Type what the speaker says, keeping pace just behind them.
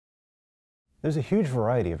There's a huge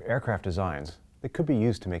variety of aircraft designs that could be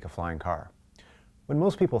used to make a flying car. When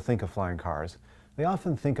most people think of flying cars, they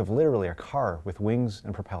often think of literally a car with wings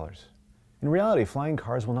and propellers. In reality, flying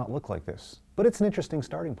cars will not look like this, but it's an interesting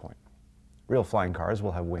starting point. Real flying cars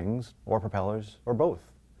will have wings or propellers or both.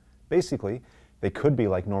 Basically, they could be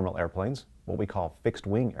like normal airplanes, what we call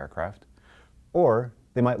fixed-wing aircraft, or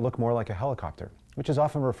they might look more like a helicopter, which is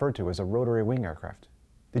often referred to as a rotary wing aircraft.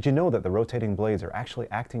 Did you know that the rotating blades are actually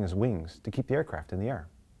acting as wings to keep the aircraft in the air?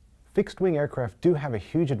 Fixed-wing aircraft do have a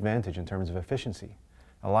huge advantage in terms of efficiency,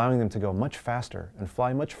 allowing them to go much faster and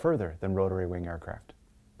fly much further than rotary wing aircraft.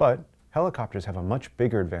 But helicopters have a much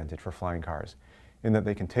bigger advantage for flying cars in that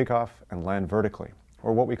they can take off and land vertically,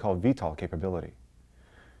 or what we call VTOL capability.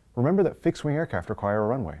 Remember that fixed-wing aircraft require a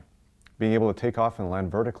runway. Being able to take off and land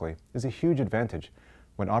vertically is a huge advantage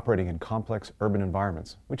when operating in complex urban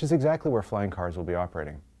environments, which is exactly where flying cars will be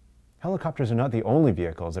operating. Helicopters are not the only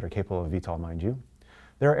vehicles that are capable of VTOL, mind you.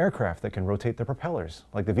 There are aircraft that can rotate their propellers,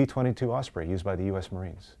 like the V-22 Osprey used by the US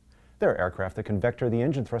Marines. There are aircraft that can vector the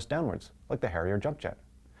engine thrust downwards, like the Harrier jump jet.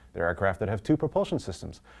 There are aircraft that have two propulsion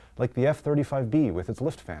systems, like the F-35B with its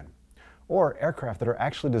lift fan. Or aircraft that are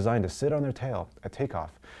actually designed to sit on their tail at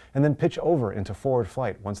takeoff and then pitch over into forward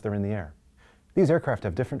flight once they're in the air. These aircraft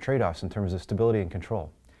have different trade-offs in terms of stability and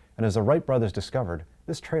control, and as the Wright brothers discovered,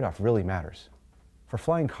 this trade-off really matters. For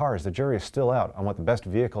flying cars, the jury is still out on what the best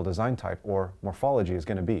vehicle design type, or morphology, is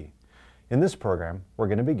going to be. In this program, we're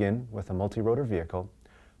going to begin with a multi-rotor vehicle,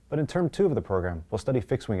 but in term 2 of the program, we'll study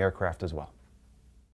fixed-wing aircraft as well.